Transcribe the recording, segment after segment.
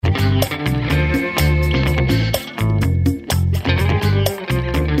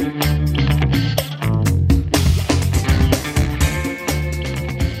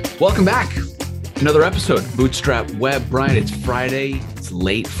Welcome back. Another episode, Bootstrap Web. Brian, it's Friday. It's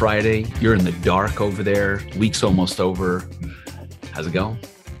late Friday. You're in the dark over there. Week's almost over. How's it going?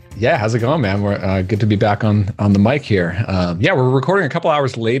 Yeah, how's it going, man? We're good to be back on the mic here. We're recording a couple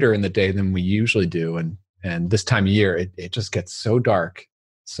hours later in the day than we usually do, and this time of year, it just gets so dark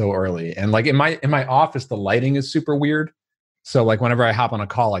so early. And like in my office, the lighting is super weird. So like whenever I hop on a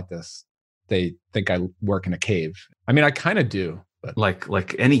call like this, they think I work in a cave. I mean, I kind of do. But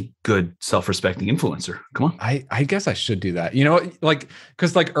like any good self-respecting influencer. Come on. I guess I should do that. You know, like,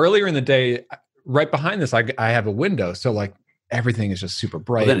 because like earlier in the day, right behind this, I have a window. So like everything is just super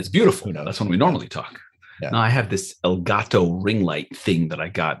bright. Well, then it's beautiful. That's when we normally talk. Yeah. Now I have this Elgato ring light thing that I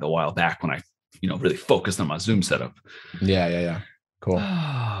got a while back when I, really focused on my Zoom setup. Yeah. Cool.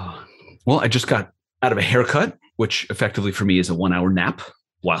 Well, I just got out of a haircut, which effectively for me is a 1 hour nap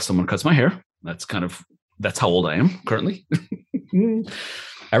while someone cuts my hair. That's how old I am currently.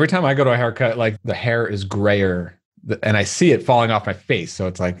 Every time I go to a haircut, like the hair is grayer and I see it falling off my face. So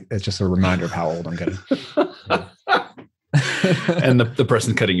it's just a reminder of how old I'm getting. And the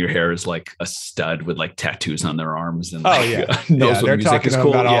person cutting your hair is like a stud with like tattoos on their arms and knows what music is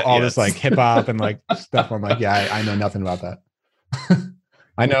cool. About all this like hip hop and like stuff. I'm like, I know nothing about that.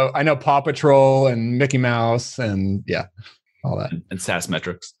 I know Paw Patrol and Mickey Mouse and all that. And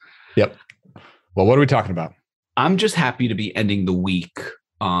Sassmetrics. Yep. Well, what are we talking about? I'm just happy to be ending the week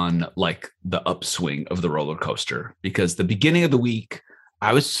on like the upswing of the roller coaster, because the beginning of the week,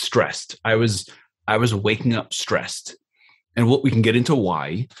 I was stressed. I was waking up stressed. And we can get into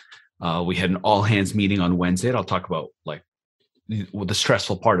why. We had an all hands meeting on Wednesday. And I'll talk about like the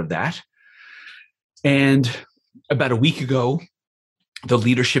stressful part of that. And about a week ago, the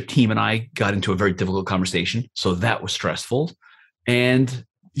leadership team and I got into a very difficult conversation. So that was stressful. And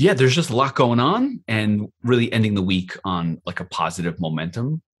there's just a lot going on, and really ending the week on like a positive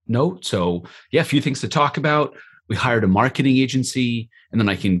momentum note. So a few things to talk about. We hired a marketing agency, and then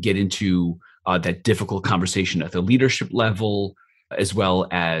I can get into that difficult conversation at the leadership level, as well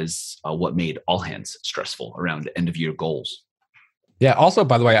as what made all hands stressful around end of year goals. Yeah. Also,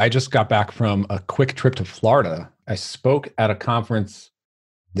 by the way, I just got back from a quick trip to Florida. I spoke at a conference,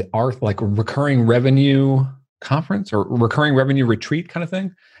 the ARTH, like recurring revenue conference or recurring revenue retreat kind of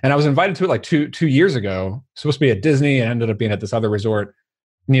thing. And I was invited to it like two years ago. Supposed to be at Disney and ended up being at this other resort.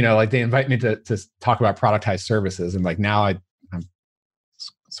 Like they invite me to talk about productized services. And like now I'm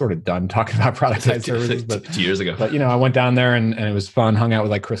sort of done talking about productized services. But 2 years ago. But I went down there and it was fun. Hung out with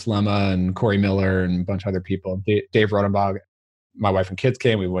like Chris Lemma and Corey Miller and a bunch of other people. Dave Rodenbach. My wife and kids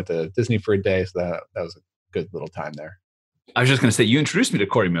came. We went to Disney for a day. So that was a good little time there. I was just going to say, you introduced me to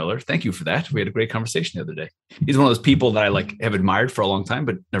Corey Miller. Thank you for that. We had a great conversation the other day. He's one of those people that I have admired for a long time,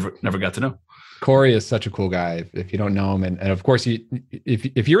 but never got to know. Corey is such a cool guy. If you don't know him, and of course,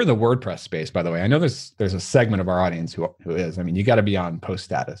 if you're in the WordPress space, by the way, I know there's a segment of our audience who is. I mean, you got to be on post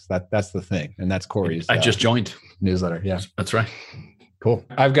status. That's the thing, and that's Corey's. I just joined newsletter. Yeah, that's right. Cool.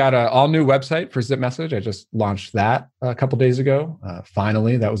 I've got an all new website for ZipMessage. I just launched that a couple days ago.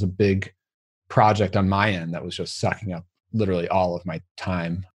 Finally, that was a big project on my end that was just sucking up literally all of my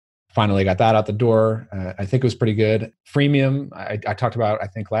time. Finally got that out the door. I think it was pretty good. Freemium, I talked about, I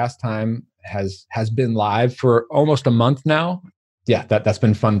think last time, has been live for almost a month now. Yeah, that's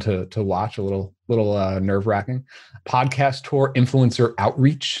been fun to watch, a little nerve-wracking. Podcast tour, influencer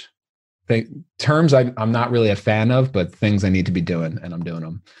outreach. Terms I'm not really a fan of, but things I need to be doing, and I'm doing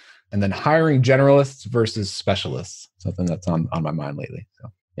them. And then hiring generalists versus specialists, something that's on my mind lately.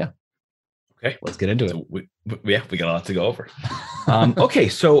 So okay, let's get into it. We got a lot to go over. Okay,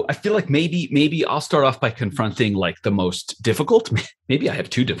 so I feel like maybe I'll start off by confronting like the most difficult. Maybe I have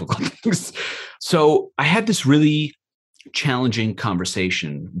two difficult things. So I had this really challenging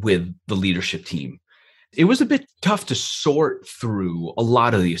conversation with the leadership team. It was a bit tough to sort through a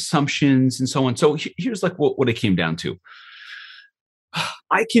lot of the assumptions and so on. So here's like what it came down to.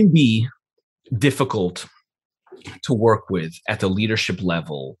 I can be difficult to work with at the leadership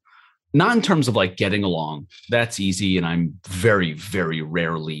level. Not in terms of like getting along, that's easy. And I'm very, very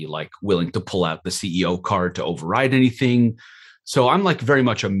rarely like willing to pull out the CEO card to override anything. So I'm like very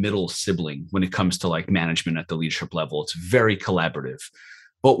much a middle sibling when it comes to like management at the leadership level. It's very collaborative.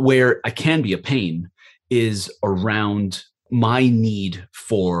 But where I can be a pain is around my need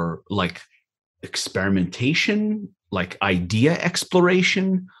for like experimentation, like idea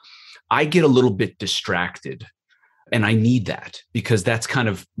exploration. I get a little bit distracted. And I need that because that's kind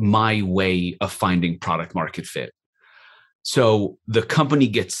of my way of finding product market fit. So the company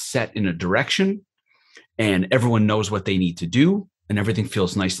gets set in a direction and everyone knows what they need to do and everything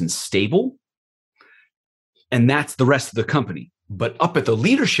feels nice and stable. And that's the rest of the company. But up at the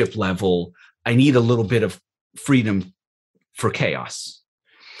leadership level, I need a little bit of freedom for chaos.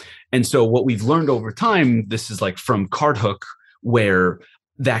 And so what we've learned over time, this is like from CardHook, where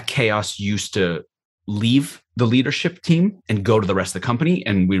that chaos used to leave the leadership team and go to the rest of the company.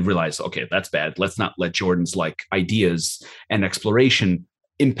 And we realized, okay, that's bad. Let's not let Jordan's like ideas and exploration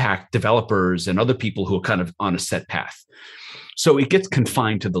impact developers and other people who are kind of on a set path. So it gets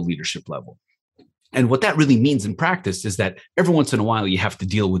confined to the leadership level. And what that really means in practice is that every once in a while, you have to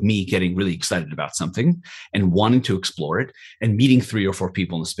deal with me getting really excited about something and wanting to explore it and meeting 3 or 4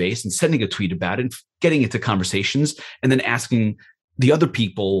 people in the space and sending a tweet about it and getting into conversations and then asking the other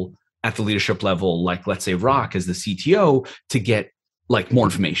people at the leadership level, like let's say Rock as the CTO, to get like more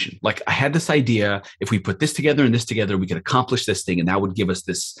information. Like I had this idea, if we put this together and this together, we could accomplish this thing and that would give us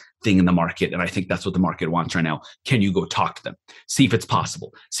this thing in the market. And I think that's what the market wants right now. Can you go talk to them? See if it's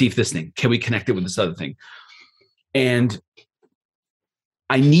possible. See if this thing, can we connect it with this other thing? And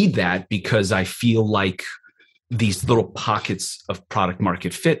I need that because I feel like these little pockets of product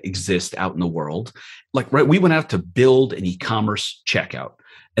market fit exist out in the world. Like, right, we went out to build an e-commerce checkout.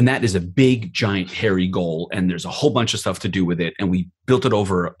 And that is a big, giant, hairy goal. And there's a whole bunch of stuff to do with it. And we built it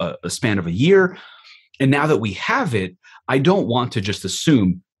over a span of a year. And now that we have it, I don't want to just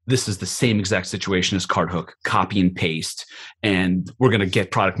assume this is the same exact situation as CardHook, copy and paste, and we're going to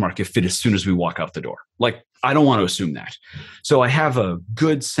get product market fit as soon as we walk out the door. Like, I don't want to assume that. So I have a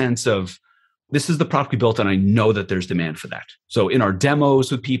good sense of this is the product we built, and I know that there's demand for that. So in our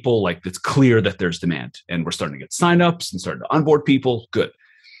demos with people, like it's clear that there's demand, and we're starting to get signups and starting to onboard people. Good.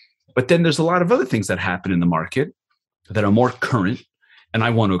 But then there's a lot of other things that happen in the market that are more current, and I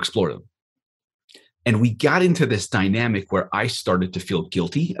want to explore them. And we got into this dynamic where I started to feel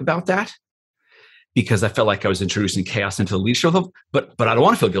guilty about that because I felt like I was introducing chaos into the leadership level, but I don't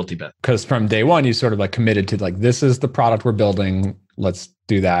want to feel guilty about it. Because from day one, you sort of like committed to like, this is the product we're building. Let's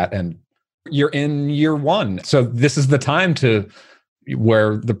do that. And you're in year 1. So this is the time to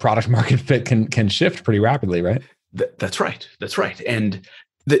where the product market fit can shift pretty rapidly, right? That's right. That's right. And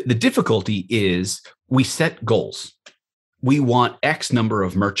the difficulty is we set goals. We want X number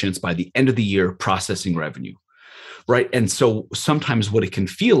of merchants by the end of the year processing revenue, right? And so sometimes what it can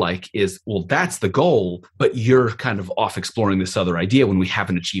feel like is, well, that's the goal, but you're kind of off exploring this other idea when we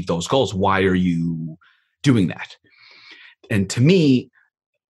haven't achieved those goals. Why are you doing that? And to me,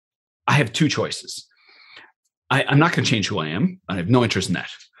 I have 2 choices. I'm not going to change who I am. I have no interest in that.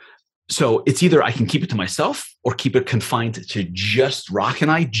 So it's either I can keep it to myself or keep it confined to just Rock and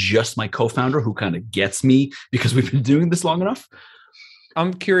I, just my co-founder who kind of gets me because we've been doing this long enough.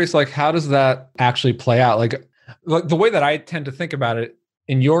 I'm curious, like, how does that actually play out? Like the way that I tend to think about it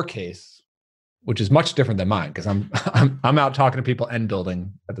in your case, which is much different than mine, because I'm out talking to people and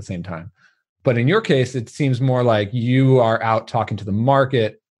building at the same time. But in your case, it seems more like you are out talking to the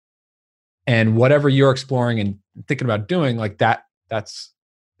market, and whatever you're exploring and thinking about doing, like that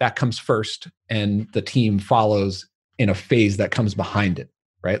comes first, and the team follows in a phase that comes behind it,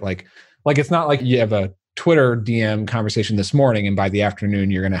 right? Like it's not like you have a Twitter DM conversation this morning, and by the afternoon,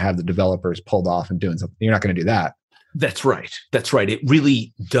 you're going to have the developers pulled off and doing something. You're not going to do that. That's right. That's right. It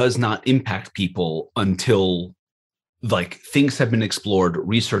really does not impact people until like things have been explored,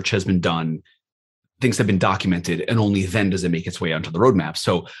 research has been done, things have been documented, and only then does it make its way onto the roadmap.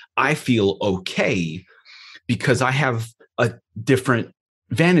 So I feel okay because I have a different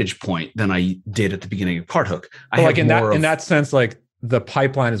vantage point than I did at the beginning of CardHook. Like in that sense, like the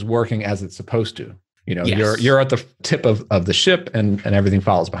pipeline is working as it's supposed to. You know, yes. You're at the tip of the ship, and everything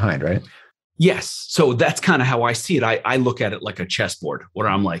follows behind, right? Yes. So that's kind of how I see it. I look at it like a chessboard where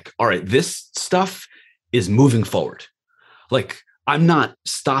I'm like, all right, this stuff is moving forward. Like I'm not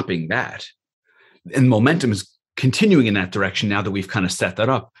stopping that. And momentum is continuing in that direction now that we've kind of set that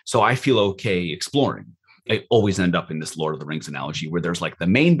up. So I feel okay exploring. I always end up in this Lord of the Rings analogy where there's like the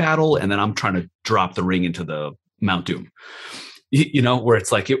main battle, and then I'm trying to drop the ring into the Mount Doom, you know, where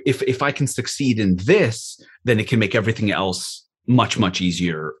it's like, if I can succeed in this, then it can make everything else much, much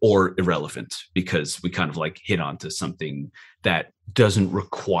easier or irrelevant because we kind of like hit onto something that doesn't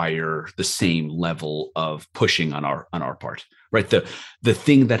require the same level of pushing on our part, right? The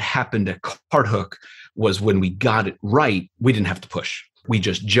thing that happened at CardHook was when we got it right, we didn't have to push. We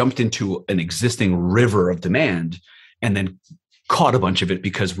just jumped into an existing river of demand and then caught a bunch of it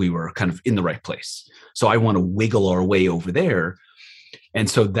because we were kind of in the right place. So I want to wiggle our way over there. And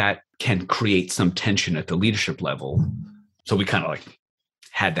so that can create some tension at the leadership level. So we kind of like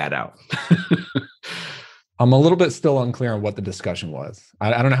had that out. I'm a little bit still unclear on what the discussion was.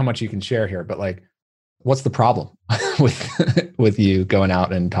 I don't know how much you can share here, but like, what's the problem with you going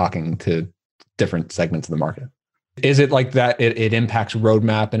out and talking to different segments of the market? Is it like that? It impacts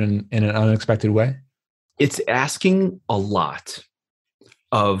roadmap in an unexpected way? It's asking a lot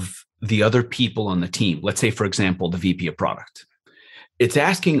of the other people on the team. Let's say, for example, the VP of product. It's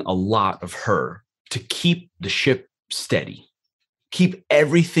asking a lot of her to keep the ship steady, keep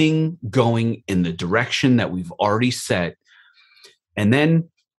everything going in the direction that we've already set, and then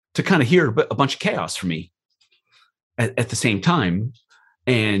to kind of hear a bunch of chaos from me at the same time.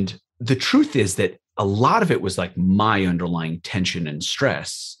 And the truth is that a lot of it was like my underlying tension and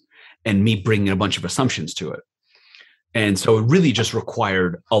stress and me bringing a bunch of assumptions to it. And so it really just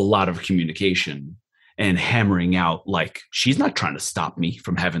required a lot of communication and hammering out, like, she's not trying to stop me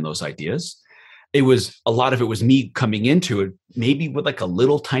from having those ideas. It was a lot of it was me coming into it, maybe with like a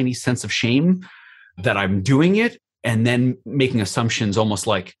little tiny sense of shame that I'm doing it, and then making assumptions almost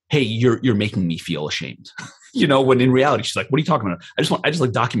like, hey, you're making me feel ashamed. When in reality, she's like, what are you talking about? I just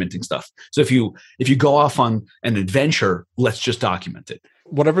like documenting stuff. So if you go off on an adventure, let's just document it.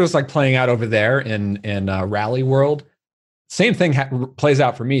 Whatever is like playing out over there in rally world, same thing plays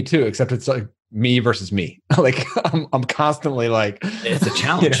out for me too, except it's like me versus me. Like I'm constantly like, it's a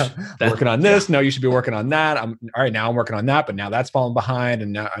challenge. Working on this. Yeah. No, you should be working on that. All right. Now I'm working on that, but now that's falling behind.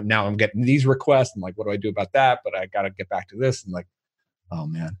 And now I'm getting these requests. And like, what do I do about that? But I got to get back to this. And like, oh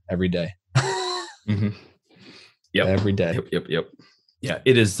man, every day. Mm-hmm. Yep. Every day. Yep. Yeah.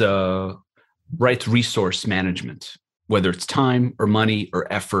 It is right resource management, whether it's time or money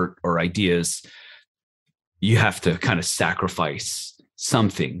or effort or ideas. You have to kind of sacrifice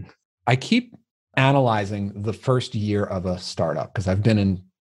something. I keep analyzing the first year of a startup because I've been in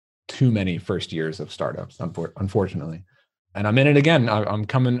too many first years of startups, unfortunately. And I'm in it again. I'm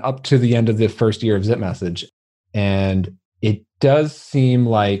coming up to the end of the first year of ZipMessage. And it does seem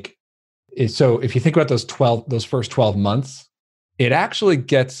like, so if you think about those first 12 months, it actually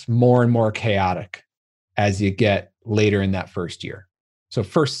gets more and more chaotic as you get later in that first year. So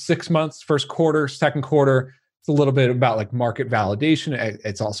first 6 months, first quarter, second quarter, it's a little bit about like market validation.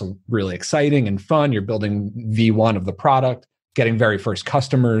 It's also really exciting and fun. You're building V1 of the product, getting very first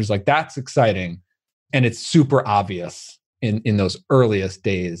customers. Like that's exciting. And it's super obvious in those earliest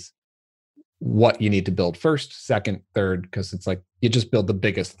days what you need to build first, second, third, because it's like you just build the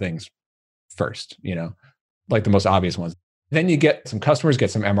biggest things first, like the most obvious ones. Then you get some customers,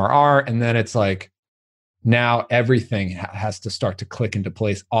 get some MRR, and then it's like, now everything has to start to click into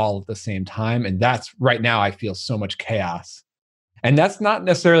place all at the same time. And that's right now, I feel so much chaos. And that's not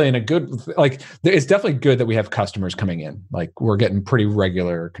necessarily in a good, like, it's definitely good that we have customers coming in. Like we're getting pretty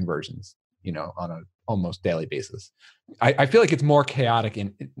regular conversions, on an almost daily basis. I feel like it's more chaotic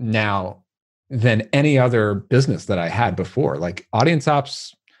now than any other business that I had before. Like Audience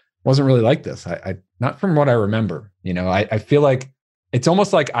Ops wasn't really like this. I not from what I remember, I feel like it's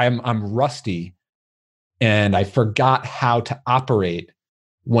almost like I'm rusty. And I forgot how to operate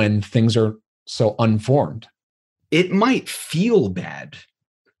when things are so unformed. It might feel bad,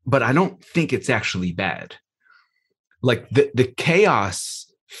 but I don't think it's actually bad. Like the chaos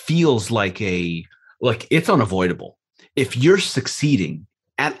feels like it's unavoidable. If you're succeeding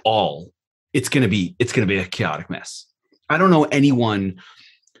at all, it's gonna be a chaotic mess. I don't know anyone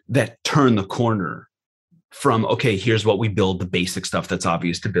that turned the corner from, okay, here's what we build, the basic stuff that's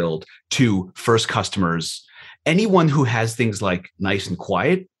obvious to build, to first customers. Anyone who has things like nice and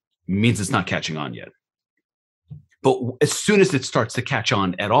quiet means it's not catching on yet. But as soon as it starts to catch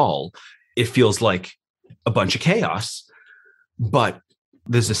on at all, it feels like a bunch of chaos. But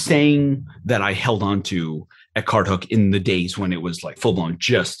there's a saying that I held on to at CardHook in the days when it was like full-blown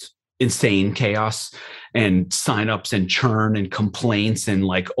just insane chaos and signups and churn and complaints and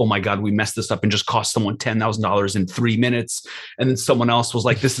like, oh my God, we messed this up and just cost someone $10,000 in 3 minutes. And then someone else was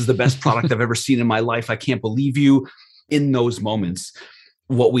like, this is the best product I've ever seen in my life. I can't believe you. In those moments,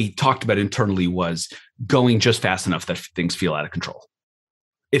 what we talked about internally was going just fast enough that things feel out of control.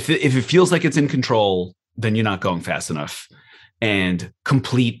 If it feels like it's in control, then you're not going fast enough. And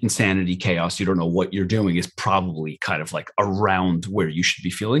complete insanity, chaos, you don't know what you're doing, is probably kind of like around where you should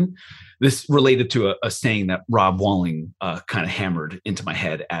be feeling. This related to a saying that Rob Walling kind of hammered into my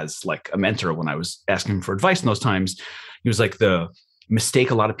head as like a mentor when I was asking him for advice in those times. He was like, the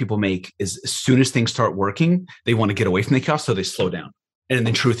mistake a lot of people make is as soon as things start working, they want to get away from the chaos, so they slow down. And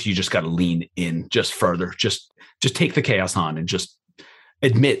in truth, you just got to lean in just further. Just take the chaos on and just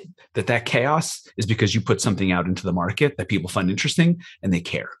admit that chaos is because you put something out into the market that people find interesting and they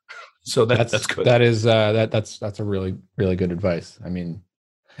care. So that's good. That is that's a really, really good advice. I mean,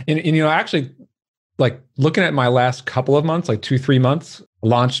 and actually, like looking at my last couple of months, like 2-3 months,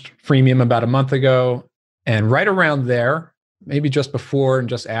 launched freemium about a month ago, and right around there, maybe just before and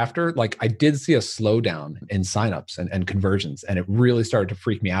just after, like I did see a slowdown in signups and conversions, and it really started to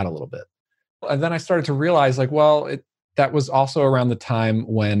freak me out a little bit. And then I started to realize like, well, that was also around the time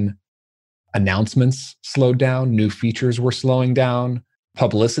when announcements slowed down, new features were slowing down,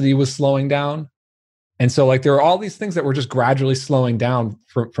 publicity was slowing down. And so like there are all these things that were just gradually slowing down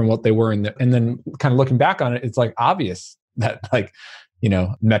from what they were and then kind of looking back on it, it's like obvious that like,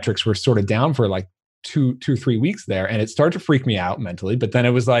 metrics were sort of down for like 3 weeks there. And it started to freak me out mentally. But then it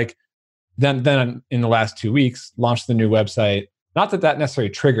was like, then in the last 2 weeks, launched the new website. Not that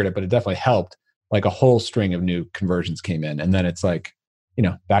necessarily triggered it, but it definitely helped. Like a whole string of new conversions came in. And then it's like,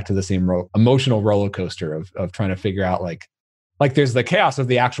 back to the same emotional roller coaster of trying to figure out like there's the chaos of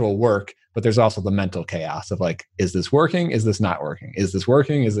the actual work, but there's also the mental chaos of like, is this working? Is this not working? Is this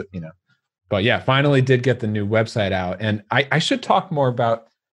working? Is it, But yeah, finally did get the new website out. And I should talk more about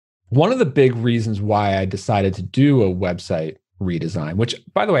one of the big reasons why I decided to do a website redesign, which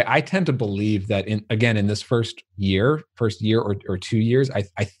by the way, I tend to believe that in this first year or 2 years,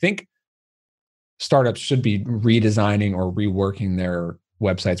 I think startups should be redesigning or reworking their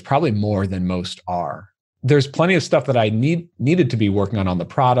websites probably more than most are. There's plenty of stuff that I needed to be working on the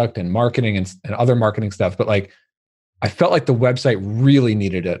product and marketing and other marketing stuff, but like I felt like the website really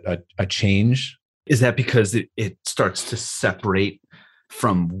needed a change. Is that because it starts to separate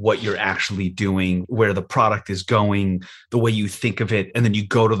from what you're actually doing, where the product is going, the way you think of it, and then you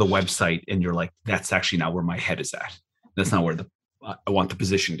go to the website and you're like, that's actually not where my head is at. That's not where I want the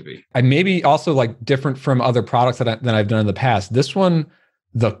position to be. I maybe also like different from other products that I've done in the past. This one,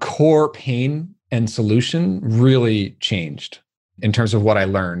 the core pain and solution really changed in terms of what I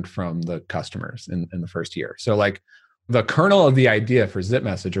learned from the customers in the first year. So like the kernel of the idea for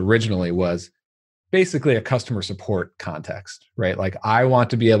ZipMessage originally was basically a customer support context, right? Like I want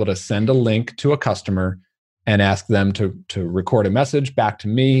to be able to send a link to a customer and ask them to record a message back to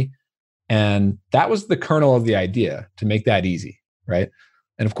me. And that was the kernel of the idea, to make that easy, right?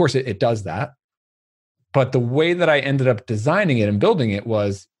 And of course it does that. But the way that I ended up designing it and building it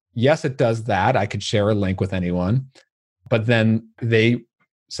was, yes, it does that. I could share a link with anyone, but then they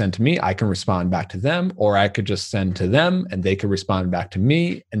send to me, I can respond back to them, or I could just send to them and they could respond back to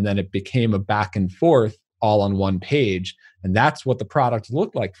me. And then it became a back and forth all on one page. And that's what the product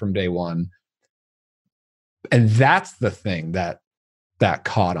looked like from day one. And that's the thing that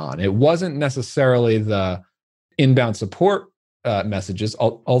caught on. It wasn't necessarily the inbound support messages,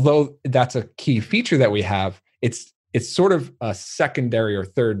 although that's a key feature that we have. It's sort of a secondary or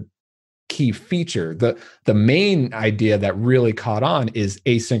third key feature. The main idea that really caught on is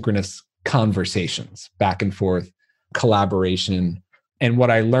asynchronous conversations, back and forth, collaboration. And what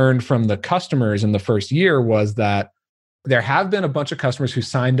I learned from the customers in the first year was that there have been a bunch of customers who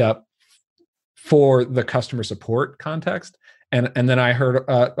signed up for the customer support context. And then I heard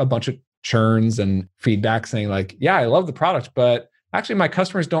a bunch of churns and feedback saying like, yeah, I love the product, but actually my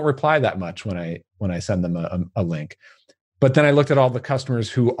customers don't reply that much when I send them a link. But then I looked at all the customers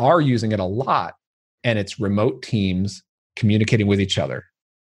who are using it a lot, and it's remote teams communicating with each other.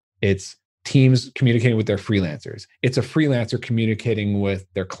 It's teams communicating with their freelancers. It's a freelancer communicating with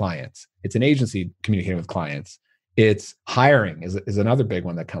their clients. It's an agency communicating with clients. It's hiring is another big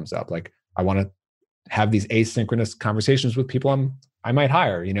one that comes up. Like I want to have these asynchronous conversations with people I might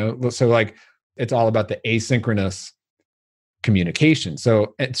hire, So like it's all about the asynchronous communication.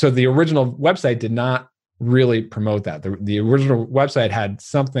 So the original website did not really promote that. The original website had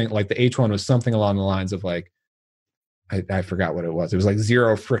something like the H1 was something along the lines of like, I forgot what it was. It was like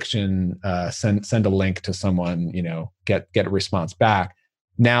zero friction, send a link to someone, get a response back.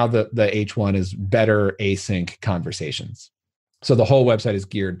 Now the H1 is better async conversations. So the whole website is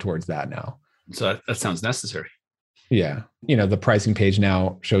geared towards that now. So that sounds necessary. Yeah. The pricing page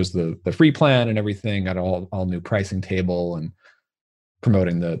now shows the free plan and everything, got all new pricing table and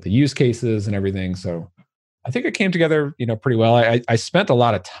promoting the use cases and everything. So I think it came together, pretty well. I spent a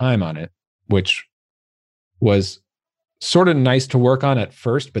lot of time on it, which was sort of nice to work on at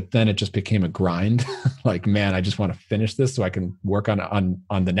first, but then it just became a grind. Like, man, I just want to finish this so I can work on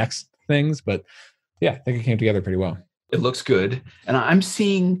the next things. But yeah, I think it came together pretty well. It looks good. And I'm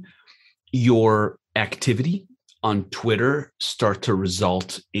seeing your activity on Twitter start to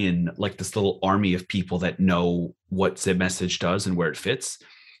result in like this little army of people that know what ZipMessage does and where it fits.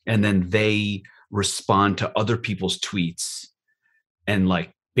 And then they respond to other people's tweets and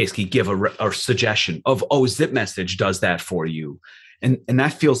like basically give a suggestion of, oh, ZipMessage does that for you. And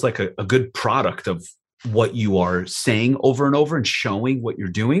that feels like a good product of what you are saying over and over and showing what you're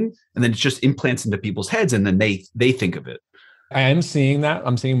doing. And then it just implants into people's heads and then they think of it. I am seeing that.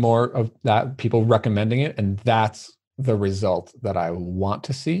 I'm seeing more of that, people recommending it. And that's the result that I want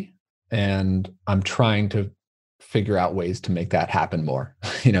to see. And I'm trying to figure out ways to make that happen more.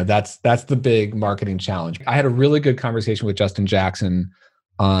 That's the big marketing challenge. I had a really good conversation with Justin Jackson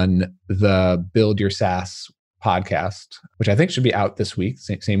on the Build Your SaaS podcast, which I think should be out this week,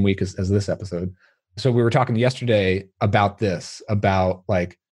 same week as this episode. So we were talking yesterday about this, about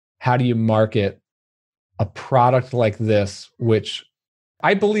like, how do you market a product like this, which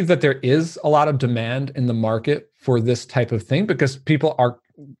I believe that there is a lot of demand in the market for this type of thing, because people are,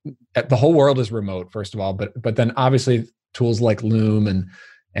 the whole world is remote, first of all, but then obviously tools like Loom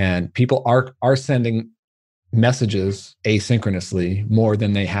and people are sending messages asynchronously more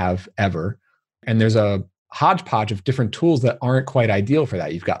than they have ever. And there's a hodgepodge of different tools that aren't quite ideal for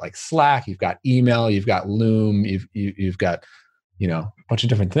that. You've got like Slack, you've got email, you've got Loom, you've got, a bunch of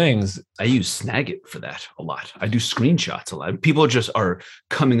different things. I use Snagit for that a lot. I do screenshots a lot. People just are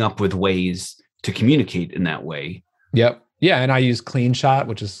coming up with ways to communicate in that way. Yep. Yeah. And I use CleanShot,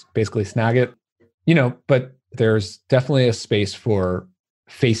 which is basically Snagit, but there's definitely a space for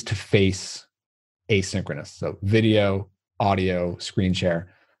face-to-face asynchronous. So video, audio, screen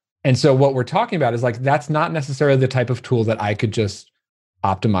share. And so what we're talking about is like, that's not necessarily the type of tool that I could just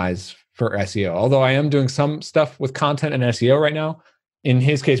optimize for SEO. Although I am doing some stuff with content and SEO right now. In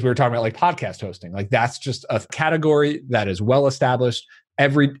his case, we were talking about like podcast hosting. Like that's just a category that is well established.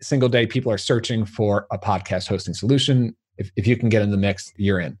 Every single day, people are searching for a podcast hosting solution. If you can get in the mix,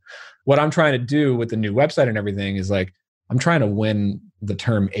 you're in. What I'm trying to do with the new website and everything is like, I'm trying to win the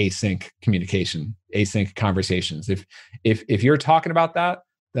term async communication, async conversations. If you're talking about that,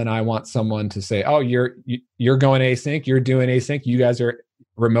 then I want someone to say, oh, you're going async, you're doing async, you guys are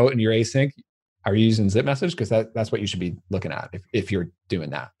remote and you're async. Are you using ZipMessage? Because that's what you should be looking at if you're doing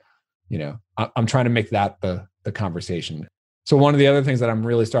that. I'm trying to make that the conversation. So one of the other things that I'm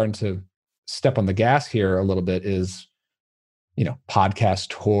really starting to step on the gas here a little bit is,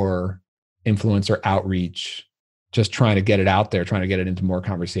 podcast tour, influencer outreach, just trying to get it out there, trying to get it into more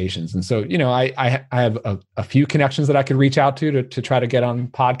conversations. And so, I have a few connections that I could reach out to try to get on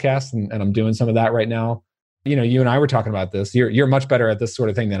podcasts, and I'm doing some of that right now. You and I were talking about this. You're much better at this sort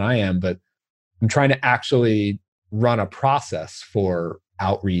of thing than I am, but I'm trying to actually run a process for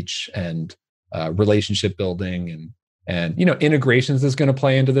outreach and relationship building and integrations is going to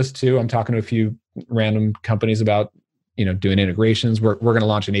play into this too. I'm talking to a few random companies about doing integrations. We're going to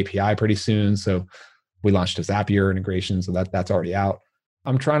launch an API pretty soon, so we launched a Zapier integration, so that's already out.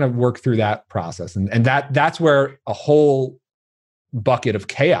 I'm trying to work through that process, and that's where a whole bucket of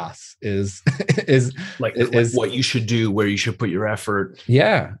chaos is what you should do, where you should put your effort.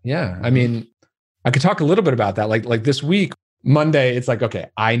 Yeah. I mean, I could talk a little bit about that. Like this week, Monday, it's like,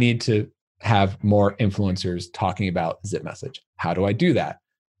 okay, I need to have more influencers talking about ZipMessage. How do I do that?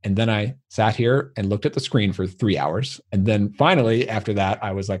 And then I sat here and looked at the screen for 3 hours. And then finally, after that,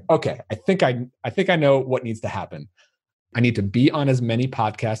 I was like, okay, I think I know what needs to happen. I need to be on as many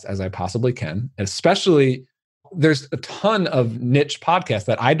podcasts as I possibly can. And especially, there's a ton of niche podcasts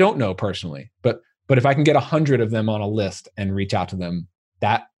that I don't know personally, but if I can get 100 of them on a list and reach out to them,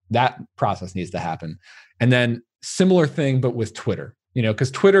 that process needs to happen. And then similar thing, but with Twitter,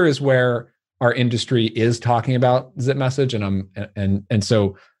 because Twitter is where our industry is talking about ZipMessage, and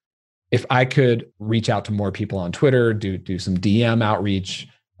so if I could reach out to more people on Twitter, do some DM outreach,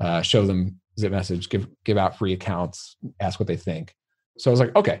 show them ZipMessage, give out free accounts, ask what they think. So I was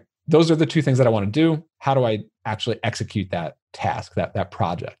like, okay, those are the two things that I want to do. How do I actually execute that task, that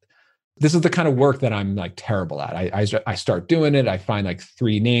project? This is the kind of work that I'm like terrible at. I start doing it. I find like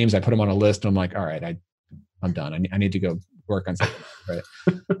 3 names. I put them on a list. And I'm like, all right, I'm done. I need to go work on something. Right?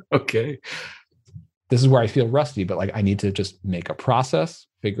 Okay. This is where I feel rusty, but like I need to just make a process,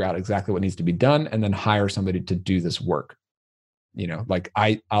 figure out exactly what needs to be done, and then hire somebody to do this work. Like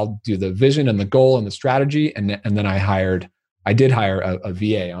I'll do the vision and the goal and the strategy, and then I did hire a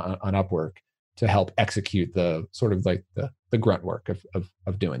VA on Upwork to help execute the sort of like the grunt work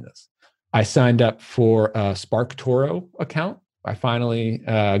of doing this. I signed up for a SparkToro account. I finally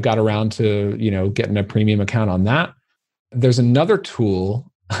got around to getting a premium account on that. There's another tool,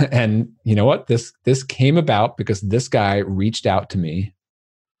 and you know what? This came about because this guy reached out to me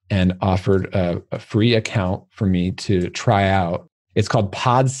and offered a free account for me to try out. It's called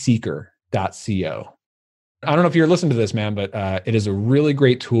podseeker.co. I don't know if you're listening to this, man, but it is a really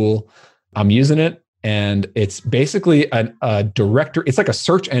great tool. I'm using it, and it's basically a directory. It's like a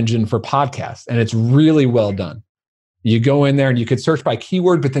search engine for podcasts, and it's really well done. You go in there and you could search by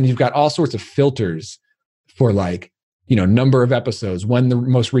keyword, but then you've got all sorts of filters for like, number of episodes, when the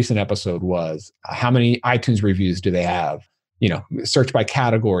most recent episode was, how many iTunes reviews do they have, search by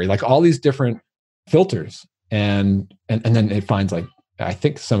category, like all these different filters. and then it finds like, I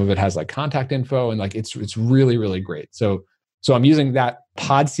think some of it has like contact info, and like it's really, really great. So I'm using that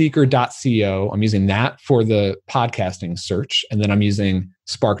podseeker.co. I'm using that for the podcasting search. And then I'm using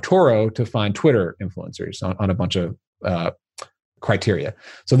SparkToro to find Twitter influencers on a bunch of criteria.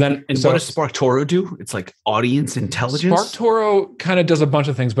 So then, what does SparkToro do? It's like audience intelligence. SparkToro kind of does a bunch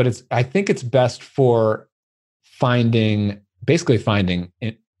of things, but I think it's best for finding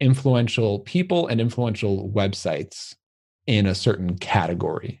influential people and influential websites in a certain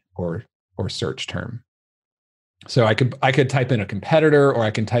category or search term. So I could type in a competitor, or I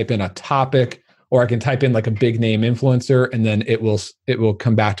can type in a topic, or I can type in like a big name influencer, and then it will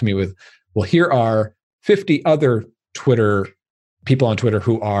come back to me with, well, here are 50 other people on Twitter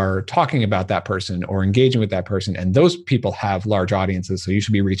who are talking about that person or engaging with that person, and those people have large audiences, so you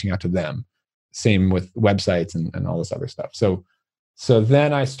should be reaching out to them. Same with websites and all this other stuff. So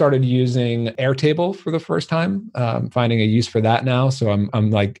then I started using Airtable for the first time, finding a use for that now. So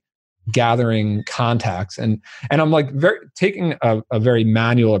I'm like gathering contacts and I'm like taking a very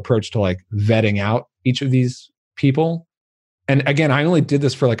manual approach to like vetting out each of these people. And again, I only did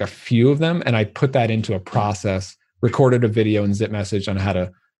this for like a few of them, and I put that into a process, recorded a video in Zip Message on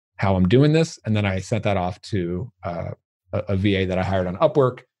how I'm doing this, and then I sent that off to a VA that I hired on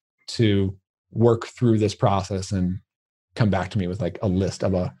Upwork to work through this process and come back to me with like a list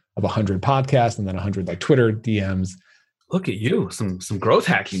of 100 podcasts and then 100 like Twitter DMs. Look at you, some growth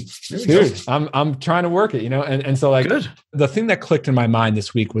hacking. Dude, I'm trying to work it, and so like Good. The thing that clicked in my mind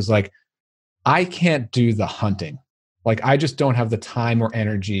this week was like, I can't do the hunting. Like I just don't have the time or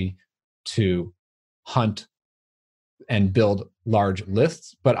energy to hunt and build large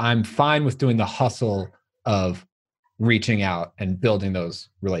lists, but I'm fine with doing the hustle of reaching out and building those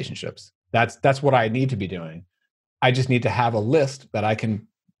relationships. That's what I need to be doing. I just need to have a list that I can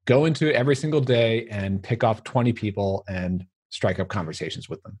go into every single day and pick off 20 people and strike up conversations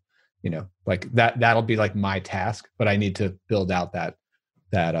with them. Like that'll be like my task, but I need to build out that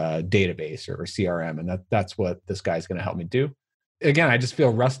database or CRM. And that's what this guy's going to help me do. Again, I just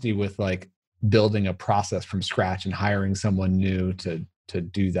feel rusty with like building a process from scratch and hiring someone new to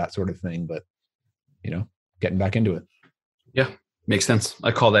do that sort of thing. But, getting back into it. Yeah, makes sense.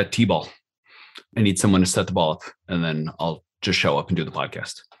 I call that T-ball. I need someone to set the ball up, and then I'll just show up and do the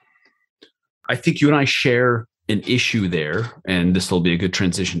podcast. I think you and I share an issue there, and this will be a good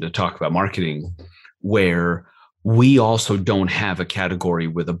transition to talk about marketing, where we also don't have a category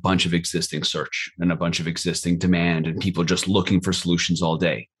with a bunch of existing search and a bunch of existing demand and people just looking for solutions all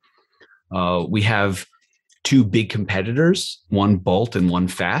day. We have two big competitors, one Bolt and one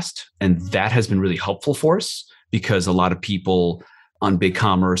Fast, and that has been really helpful for us because a lot of people on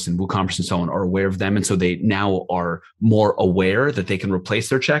BigCommerce and WooCommerce and so on are aware of them. And so they now are more aware that they can replace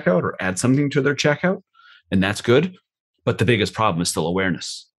their checkout or add something to their checkout. And that's good. But the biggest problem is still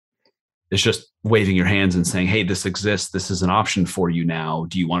awareness. It's just waving your hands and saying, hey, this exists. This is an option for you now.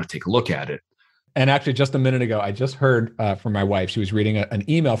 Do you want to take a look at it? And actually, just a minute ago, I just heard from my wife. She was reading an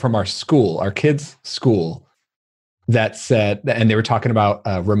email from our school, our kids' school, that said, and they were talking about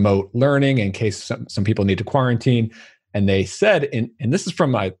remote learning in case some people need to quarantine. And they said, and this is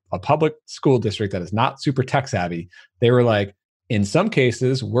from a public school district that is not super tech savvy. They were like, in some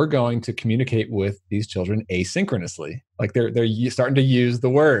cases, we're going to communicate with these children asynchronously. Like they're starting to use the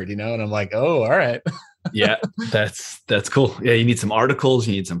word, and I'm like, oh, all right. Yeah, that's cool. Yeah, you need some articles,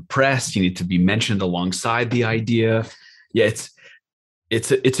 you need some press, you need to be mentioned alongside the idea. Yeah,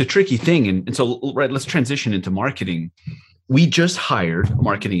 it's a tricky thing. And so, right, let's transition into marketing. We just hired a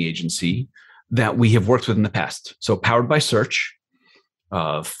marketing agency that we have worked with in the past. So Powered by Search,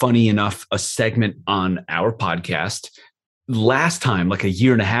 funny enough, a segment on our podcast. Last time, like a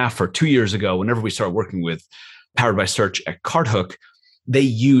year and a half or 2 years ago, whenever we started working with Powered by Search at Carthook, they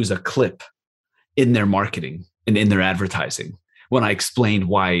use a clip in their marketing and in their advertising when I explained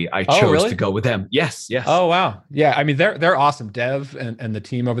why I chose to go with them. Yes. Oh, wow. Yeah. I mean, they're awesome. Dev and the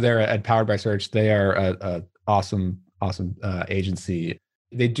team over there at Powered by Search, they are a awesome agency.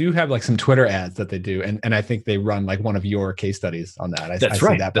 They do have like some Twitter ads that they do. And I think they run like one of your case studies on that. That's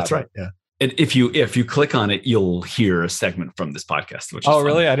right. That's right. Yeah. And if you click on it, you'll hear a segment from this podcast. Which is fun.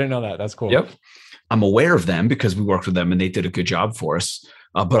 Really? I didn't know that. That's cool. Yep. I'm aware of them because we worked with them and they did a good job for us.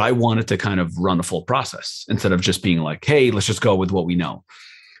 But I wanted to kind of run a full process instead of just being like, hey, let's just go with what we know.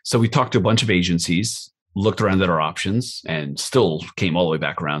 So we talked to a bunch of agencies, looked around at our options, and still came all the way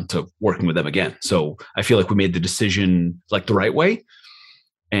back around to working with them again. So I feel like we made the decision like the right way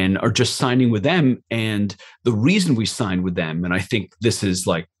and are just signing with them. And the reason we signed with them, and I think this is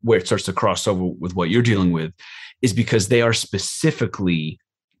like where it starts to cross over with what you're dealing with, is because they are specifically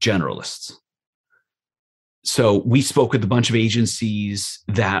generalists. So we spoke with a bunch of agencies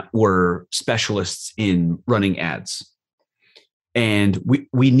that were specialists in running ads. And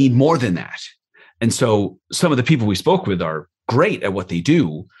we need more than that. And so some of the people we spoke with are great at what they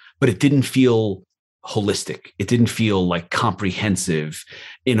do, but it didn't feel holistic. It didn't feel like comprehensive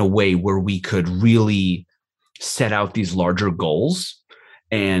in a way where we could really set out these larger goals.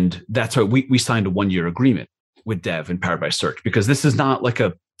 And that's why we signed a 1-year agreement with Dev and Powered by Search, because this is not like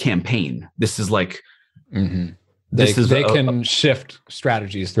a campaign. This is like, they can shift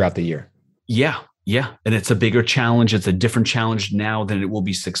strategies throughout the year. Yeah. Yeah. And it's a bigger challenge. It's a different challenge now than it will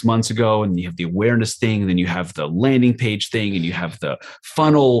be 6 months ago. And you have the awareness thing, and then you have the landing page thing, and you have the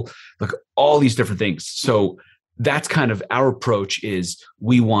funnel, like all these different things. So that's kind of our approach. Is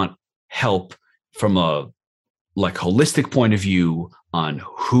we want help from a like holistic point of view on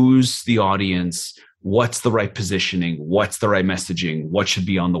who's the audience, what's the right positioning, what's the right messaging, what should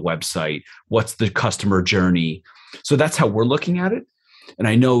be on the website, what's the customer journey. So that's how we're looking at it. And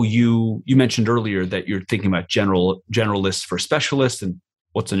I know you mentioned earlier that you're thinking about generalists for specialists, and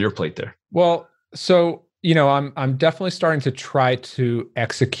what's on your plate there? Well, so, I'm definitely starting to try to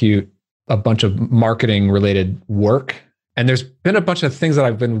execute a bunch of marketing related work. And there's been a bunch of things that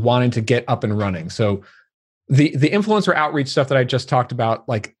I've been wanting to get up and running. So the influencer outreach stuff that I just talked about,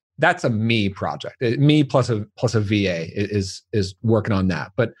 like that's a me project. Me plus a VA is working on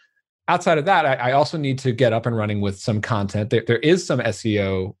that. But outside of that, I also need to get up and running with some content. There is some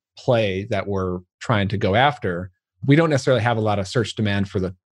SEO play that we're trying to go after. We don't necessarily have a lot of search demand for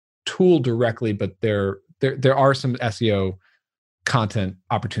the tool directly, but there are some SEO content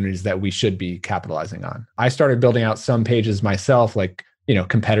opportunities that we should be capitalizing on. I started building out some pages myself, like,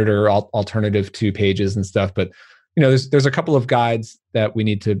 competitor alternative to pages and stuff. But, there's a couple of guides that we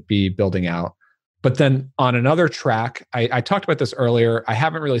need to be building out. But then on another track, I talked about this earlier. I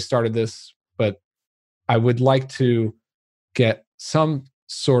haven't really started this, but I would like to get some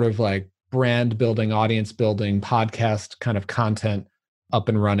sort of like brand building, audience building, podcast kind of content up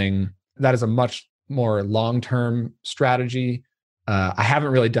and running. That is a much more long-term strategy. I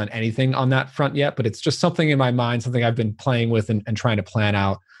haven't really done anything on that front yet, but it's just something in my mind, something I've been playing with and trying to plan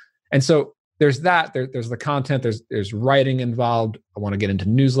out. And so there's that. There's the content. There's writing involved. I want to get into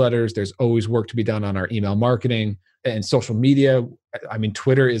newsletters. There's always work to be done on our email marketing and social media. I mean,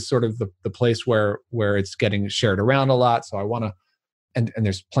 Twitter is sort of the place where it's getting shared around a lot. So I want to, and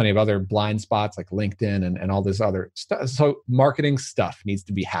there's plenty of other blind spots like LinkedIn and all this other stuff. So marketing stuff needs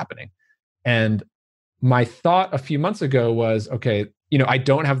to be happening. And my thought a few months ago was, okay, I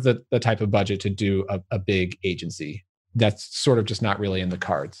don't have the type of budget to do a big agency. That's sort of just not really in the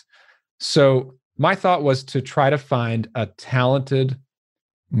cards. So my thought was to try to find a talented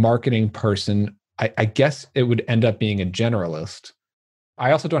marketing person. I guess it would end up being a generalist.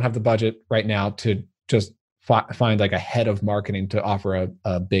 I also don't have the budget right now to just find like a head of marketing to offer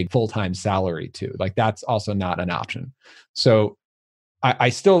a big full-time salary to. Like that's also not an option. So I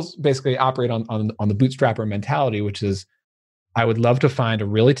still basically operate on the bootstrapper mentality, which is I would love to find a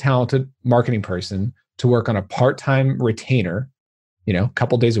really talented marketing person to work on a part-time retainer, a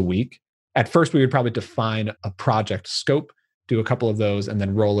couple days a week. At first, we would probably define a project scope, do a couple of those, and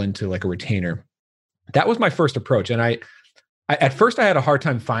then roll into like a retainer. That was my first approach. And I at first I had a hard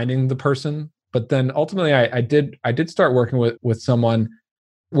time finding the person, but then ultimately I did start working with someone.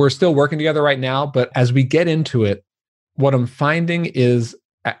 We're still working together right now, but as we get into it, what I'm finding is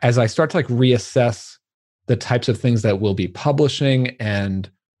as I start to like reassess the types of things that we'll be publishing and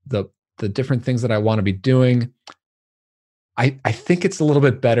the different things that I want to be doing, I think it's a little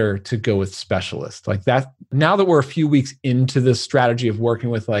bit better to go with specialists like that. Now that we're a few weeks into this strategy of working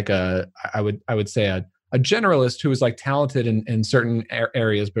with like I would say a generalist who is like talented in certain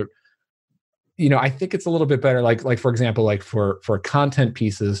areas, but I think it's a little bit better. Like for example, like for content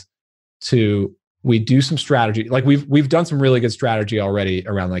pieces, we do some strategy. Like we've done some really good strategy already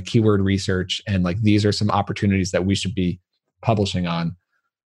around like keyword research, and like these are some opportunities that we should be publishing on.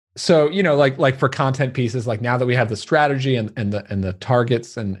 So, like for content pieces, like now that we have the strategy and the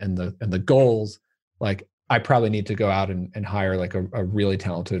targets and the goals, like I probably need to go out and hire like a really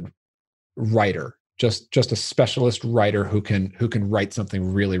talented writer, just a specialist writer who can write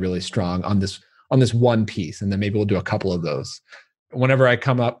something really, really strong on this one piece. And then maybe we'll do a couple of those. Whenever I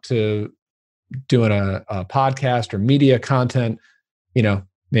come up to doing a podcast or media content,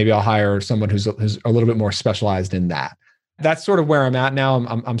 maybe I'll hire someone who's a little bit more specialized in that. That's sort of where I'm at now.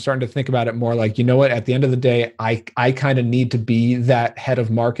 I'm starting to think about it more like, what, at the end of the day, I kind of need to be that head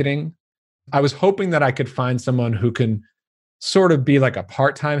of marketing. I was hoping that I could find someone who can sort of be like a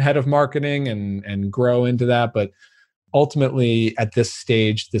part-time head of marketing and grow into that. But ultimately at this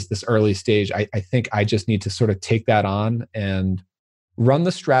stage, this early stage, I think I just need to sort of take that on and run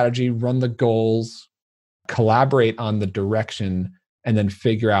the strategy, run the goals, collaborate on the direction, and then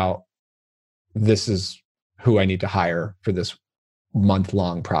figure out this is who I need to hire for this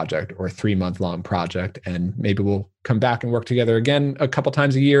month-long project or 3-month-long project. And maybe we'll come back and work together again a couple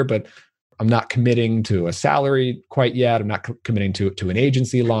times a year, but I'm not committing to a salary quite yet. I'm not committing to an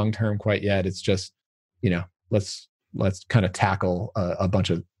agency long-term quite yet. It's just, let's kind of tackle a bunch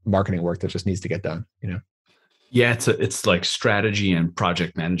of marketing work that just needs to get done, Yeah, it's like strategy and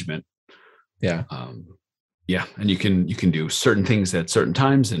project management. Yeah. Yeah. And you can do certain things at certain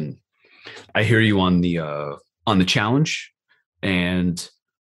times. And I hear you on the challenge. And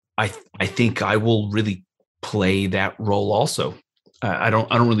I think I will really play that role also. I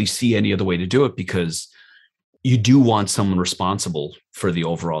don't really see any other way to do it, because you do want someone responsible for the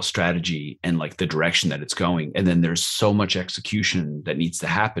overall strategy and like the direction that it's going. And then there's so much execution that needs to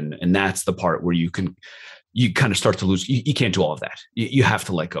happen. And that's the part where you kind of start to lose. You can't do all of that. You have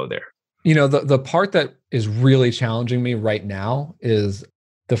to let go there. The part that is really challenging me right now is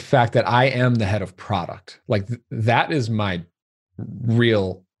the fact that I am the head of product. Like that is my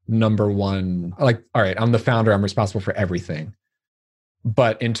real number one. Like, all right, I'm the founder. I'm responsible for everything.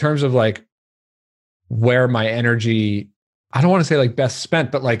 But in terms of like where my energy, I don't want to say like best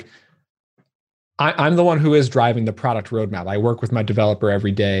spent, but like I'm the one who is driving the product roadmap. I work with my developer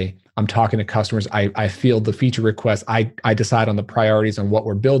every day. I'm talking to customers. I field the feature requests. I decide on the priorities on what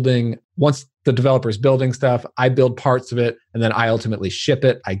we're building. Once the developer is building stuff, I build parts of it, and then I ultimately ship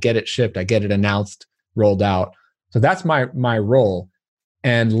it. I get it shipped. I get it announced, rolled out. So that's my role.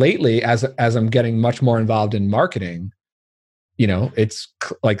 And lately, as I'm getting much more involved in marketing, it's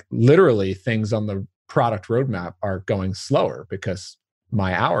like literally things on the product roadmap are going slower because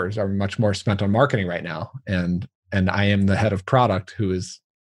my hours are much more spent on marketing right now. And I am the head of product who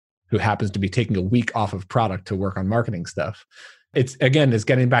happens to be taking a week off of product to work on marketing stuff. It's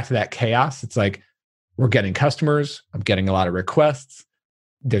getting back to that chaos. It's like, we're getting customers. I'm getting a lot of requests.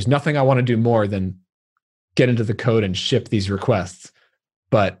 There's nothing I want to do more than get into the code and ship these requests.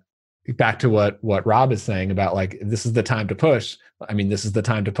 But back to what Rob is saying about like, this is the time to push. I mean, this is the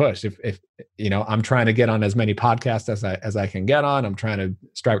time to push. If I'm trying to get on as many podcasts as I can get on. I'm trying to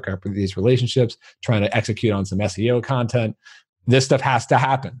strike up with these relationships, trying to execute on some SEO content. This stuff has to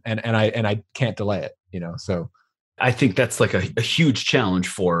happen, and I can't delay it. So I think that's like a huge challenge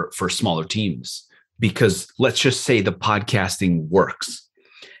for smaller teams, because let's just say the podcasting works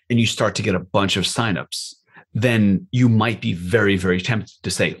and you start to get a bunch of signups. Then you might be very, very tempted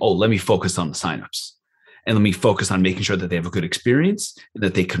to say, oh, let me focus on the signups and let me focus on making sure that they have a good experience and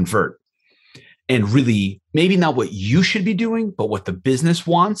that they convert. And really, maybe not what you should be doing, but what the business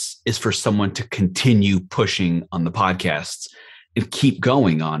wants is for someone to continue pushing on the podcasts and keep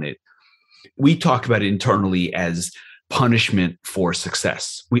going on it. We talk about it internally as punishment for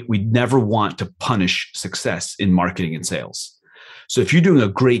success. We never want to punish success in marketing and sales. So if you're doing a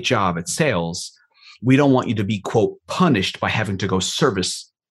great job at sales, we don't want you to be, quote, punished by having to go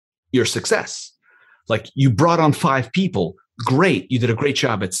service your success. Like, you brought on 5 people. Great. You did a great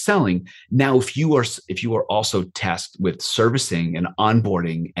job at selling. Now, if you are also tasked with servicing and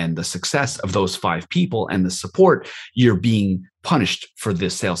onboarding and the success of those 5 people and the support, you're being punished for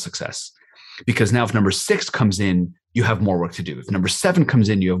this sales success. Because now if number 6 comes in, you have more work to do. If number 7 comes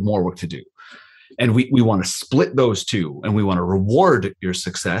in, you have more work to do. And we want to split those two, and we want to reward your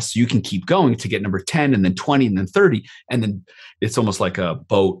success so you can keep going to get number 10 and then 20 and then 30. And then it's almost like a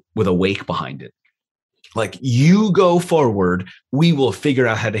boat with a wake behind it. Like, you go forward, we will figure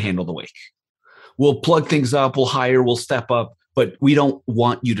out how to handle the wake. We'll plug things up, we'll hire, we'll step up, but we don't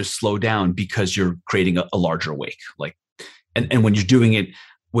want you to slow down because you're creating a larger wake. Like, and when you're doing it,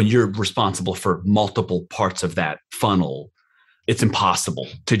 when you're responsible for multiple parts of that funnel, it's impossible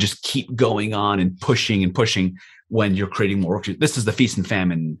to just keep going on and pushing when you're creating more work. This is the feast and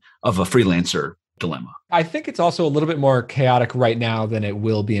famine of a freelancer dilemma. I think it's also a little bit more chaotic right now than it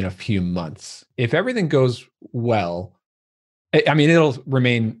will be in a few months. If everything goes well, I mean, it'll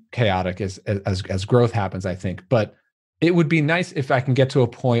remain chaotic as growth happens, I think. But it would be nice if I can get to a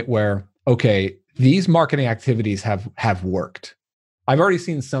point where, okay, these marketing activities have worked. I've already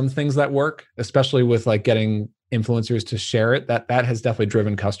seen some things that work, especially with like getting influencers to share it. That has definitely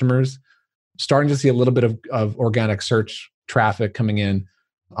driven customers. Starting to see a little bit of organic search traffic coming in.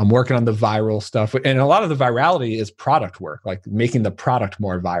 I'm working on the viral stuff. And a lot of the virality is product work, like making the product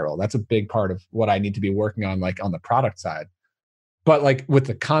more viral. That's a big part of what I need to be working on, like on the product side. But like with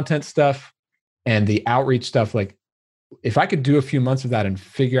the content stuff and the outreach stuff, like if I could do a few months of that and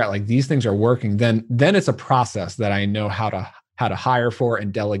figure out like these things are working, then it's a process that I know how to hire for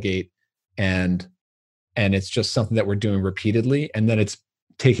and delegate, and it's just something that we're doing repeatedly. And then it's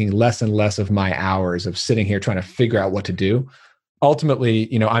taking less and less of my hours of sitting here trying to figure out what to do. Ultimately,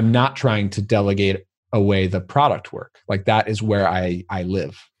 I'm not trying to delegate away the product work. Like that is where I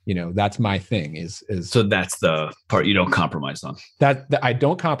live. That's my thing is. So that's the part you don't compromise on. That I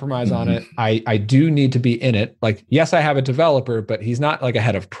don't compromise on it. I do need to be in it. Like, yes, I have a developer, but he's not like a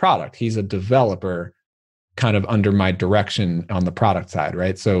head of product. He's a developer kind of under my direction on the product side.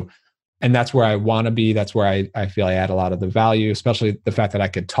 Right. So, and that's where I want to be. That's where I feel I add a lot of the value, especially the fact that I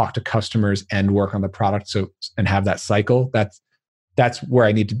could talk to customers and work on the product. So, and have that cycle. That's where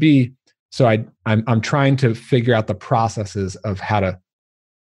I need to be. So I'm trying to figure out the processes of how to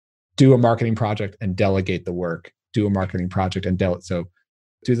do a marketing project and delegate the work, do a marketing project and delegate. So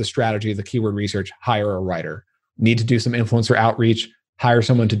do the strategy, the keyword research, hire a writer, need to do some influencer outreach, hire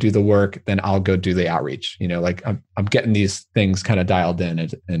someone to do the work, then I'll go do the outreach. Like I'm getting these things kind of dialed in,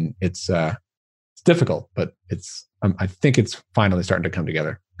 and it's difficult, but I think it's finally starting to come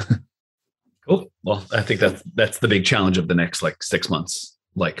together. Cool. Well, I think that's the big challenge of the next 6 months.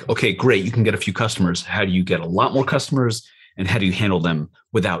 Like, okay, great. You can get a few customers. How do you get a lot more customers? And how do you handle them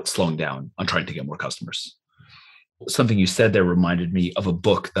without slowing down on trying to get more customers? Something you said there reminded me of a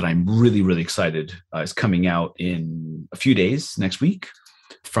book that I'm really, really excited is coming out in a few days, next week,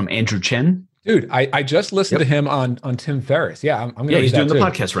 from Andrew Chen. Dude, I just listened to him on Tim Ferriss. Yeah, I'm going to he's doing the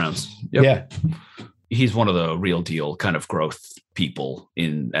podcast rounds. Yep. Yeah. He's one of the real deal kind of growth people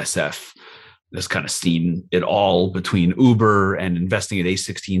in SF. That's kind of seen it all between Uber and investing at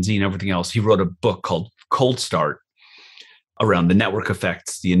A16Z and everything else. He wrote a book called Cold Start around the network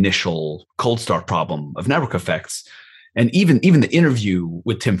effects, the initial cold start problem of network effects. And even the interview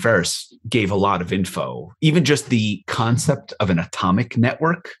with Tim Ferriss gave a lot of info, even just the concept of an atomic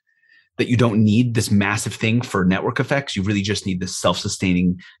network, that you don't need this massive thing for network effects. You really just need this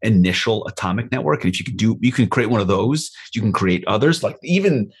self-sustaining initial atomic network. And if you can create one of those, you can create others.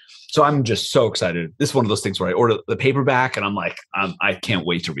 So I'm just so excited. This is one of those things where I order the paperback and I'm like, I can't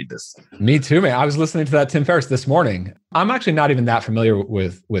wait to read this. Me too, man. I was listening to that Tim Ferriss this morning. I'm actually not even that familiar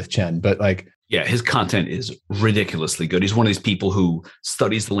with Chen, but yeah, his content is ridiculously good. He's one of these people who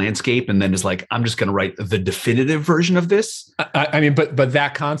studies the landscape and then is like, I'm just going to write the definitive version of this. I mean, but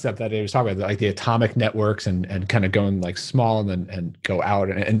that concept that he was talking about, like the atomic networks and kind of going small and go out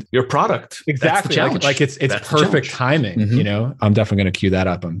and your product. Exactly. It's that's perfect timing, mm-hmm. I'm definitely going to cue that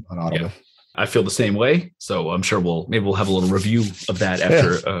up on Audible. Yeah. I feel the same way. So I'm sure we'll have a little review of that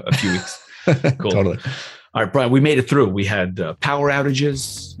after a few weeks. Cool. Totally. All right, Brian, we made it through. We had power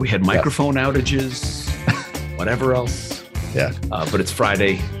outages. We had microphone outages, whatever else. Yeah. But it's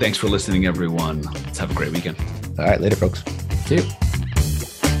Friday. Thanks for listening, everyone. Let's have a great weekend. All right. Later, folks. See you.